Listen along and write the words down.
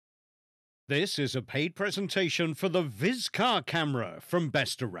This is a paid presentation for the Viz car camera from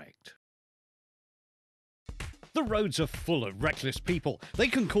Best Direct. The roads are full of reckless people. They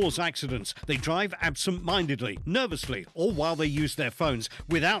can cause accidents. They drive absent-mindedly, nervously, or while they use their phones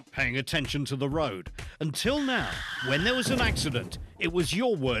without paying attention to the road. Until now, when there was an accident, it was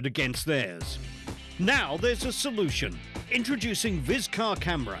your word against theirs. Now there's a solution. Introducing Viz Car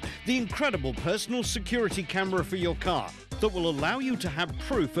Camera, the incredible personal security camera for your car that will allow you to have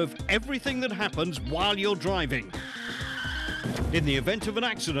proof of everything that happens while you're driving. In the event of an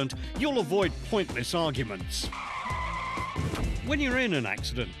accident, you'll avoid pointless arguments. When you're in an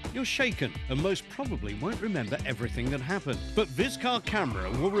accident, you're shaken and most probably won't remember everything that happened. But Viz Car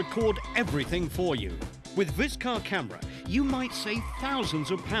Camera will record everything for you. With Viz Car Camera, you might save thousands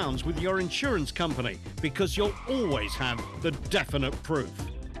of pounds with your insurance company because you'll always have the definite proof.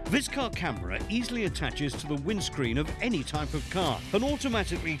 Viz Car Camera easily attaches to the windscreen of any type of car and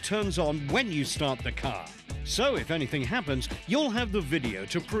automatically turns on when you start the car. So if anything happens, you'll have the video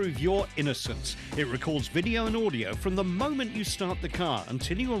to prove your innocence. It records video and audio from the moment you start the car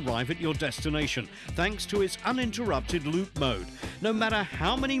until you arrive at your destination, thanks to its uninterrupted loop mode. No matter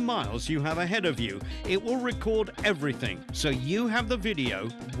how many miles you have ahead of you, it will record everything, so you have the video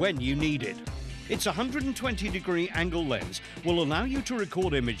when you need it. Its 120-degree angle lens will allow you to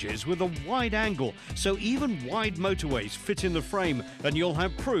record images with a wide angle, so even wide motorways fit in the frame and you'll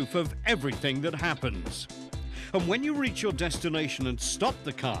have proof of everything that happens. And when you reach your destination and stop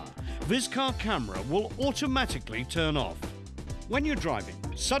the car, Viz Car Camera will automatically turn off. When you're driving,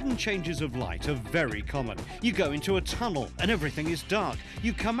 sudden changes of light are very common. You go into a tunnel and everything is dark.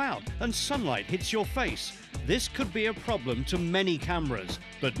 You come out and sunlight hits your face. This could be a problem to many cameras,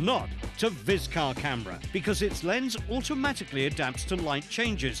 but not to Viz Car Camera, because its lens automatically adapts to light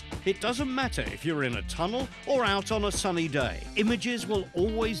changes. It doesn't matter if you're in a tunnel or out on a sunny day. Images will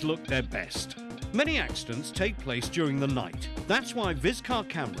always look their best. Many accidents take place during the night. That's why Viz Car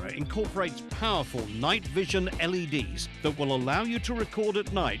Camera incorporates powerful night vision LEDs that will allow you to record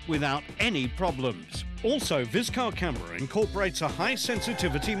at night without any problems. Also, Viz Car Camera incorporates a high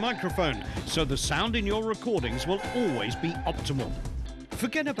sensitivity microphone, so the sound in your recordings will always be optimal.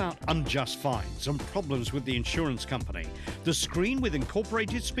 Forget about unjust fines and problems with the insurance company. The screen with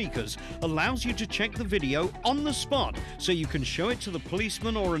incorporated speakers allows you to check the video on the spot so you can show it to the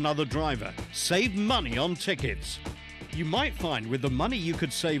policeman or another driver. Save money on tickets. You might find with the money you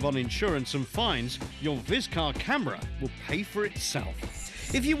could save on insurance and fines, your Viz Car Camera will pay for itself.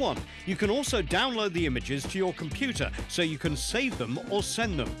 If you want, you can also download the images to your computer so you can save them or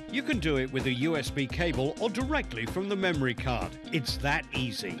send them. You can do it with a USB cable or directly from the memory card. It's that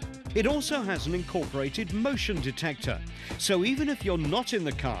easy. It also has an incorporated motion detector, so even if you're not in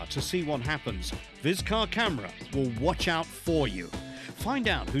the car to see what happens, Viz Car Camera will watch out for you. Find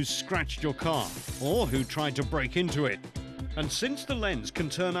out who's scratched your car or who tried to break into it. And since the lens can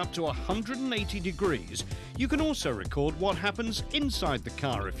turn up to 180 degrees, you can also record what happens inside the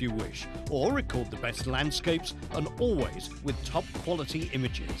car if you wish, or record the best landscapes and always with top quality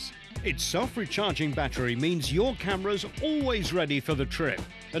images. Its self-recharging battery means your camera's always ready for the trip.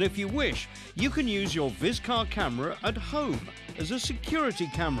 And if you wish, you can use your Viz Car Camera at home as a security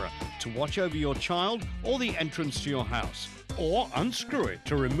camera to watch over your child or the entrance to your house. Or unscrew it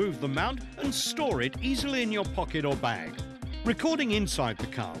to remove the mount and store it easily in your pocket or bag. Recording inside the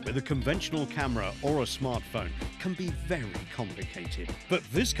car with a conventional camera or a smartphone can be very complicated. But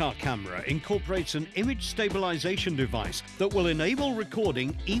Viz Car Camera incorporates an image stabilization device that will enable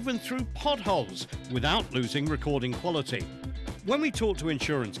recording even through potholes without losing recording quality. When we talk to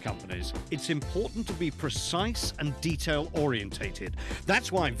insurance companies, it's important to be precise and detail-orientated.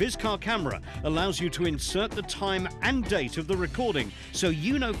 That's why Viz Car Camera allows you to insert the time and date of the recording so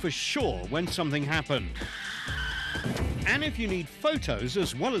you know for sure when something happened. And if you need photos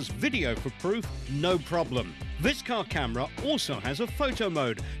as well as video for proof, no problem. Viz Car Camera also has a photo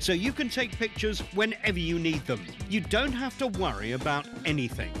mode, so you can take pictures whenever you need them. You don't have to worry about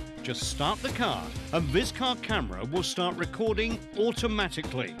anything. Just start the car and Viz Car Camera will start recording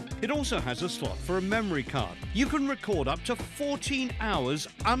automatically. It also has a slot for a memory card. You can record up to 14 hours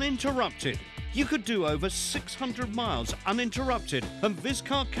uninterrupted. You could do over 600 miles uninterrupted, and Viz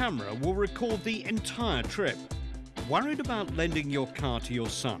Car Camera will record the entire trip. Worried about lending your car to your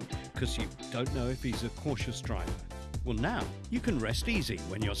son because you don't know if he's a cautious driver? Well, now you can rest easy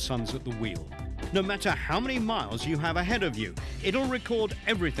when your son's at the wheel. No matter how many miles you have ahead of you, it'll record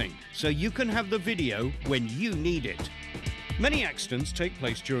everything so you can have the video when you need it. Many accidents take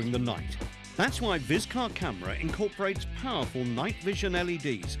place during the night. That's why Viz Car Camera incorporates powerful night vision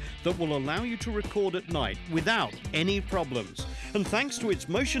LEDs that will allow you to record at night without any problems. And thanks to its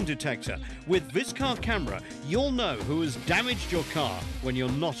motion detector, with this car camera, you'll know who has damaged your car when you're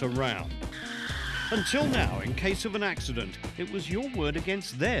not around. Until now, in case of an accident, it was your word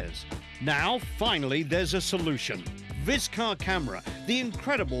against theirs. Now, finally, there's a solution. This car camera, the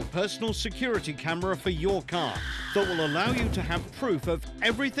incredible personal security camera for your car that will allow you to have proof of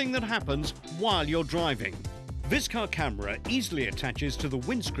everything that happens while you're driving. This car camera easily attaches to the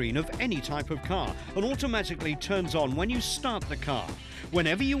windscreen of any type of car and automatically turns on when you start the car.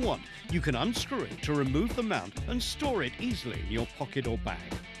 Whenever you want, you can unscrew it to remove the mount and store it easily in your pocket or bag.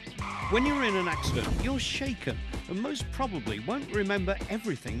 When you're in an accident, you're shaken and most probably won't remember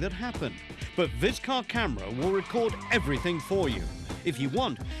everything that happened. But this car camera will record everything for you. If you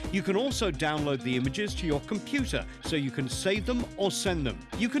want, you can also download the images to your computer so you can save them or send them.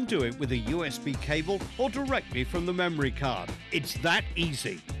 You can do it with a USB cable or directly from the memory card. It's that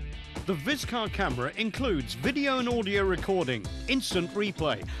easy. The VisCar camera includes video and audio recording, instant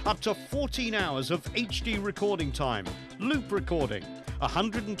replay, up to 14 hours of HD recording time, loop recording,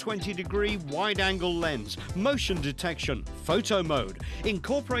 120-degree wide-angle lens, motion detection, photo mode,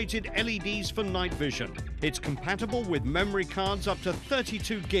 incorporated LEDs for night vision. It's compatible with memory cards up to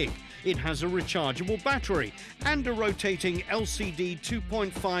 32 gig. It has a rechargeable battery and a rotating LCD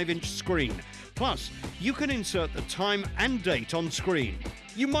 2.5-inch screen. Plus, you can insert the time and date on screen.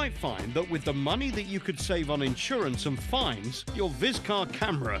 You might find that with the money that you could save on insurance and fines, your VisCar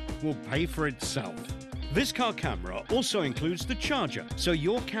camera will pay for itself. VisCar camera also includes the charger, so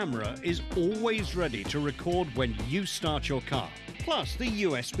your camera is always ready to record when you start your car. Plus the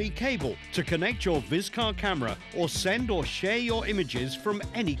USB cable to connect your VisCar camera or send or share your images from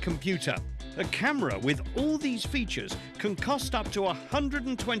any computer. A camera with all these features can cost up to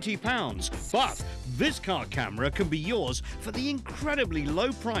 £120, but VisCar camera can be yours for the incredibly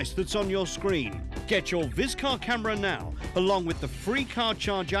low price that's on your screen. Get your VisCar camera now, along with the free car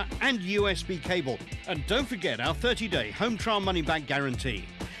charger and USB cable. And don't forget our 30-day home trial money-back guarantee.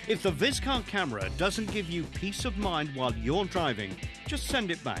 If the VisCar camera doesn't give you peace of mind while you're driving, just send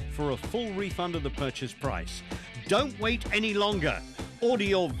it back for a full refund of the purchase price. Don't wait any longer. Order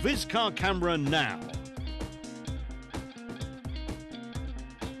your VisCar camera now.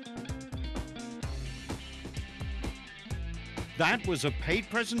 That was a paid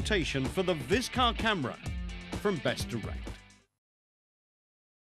presentation for the VisCar camera from Best Direct.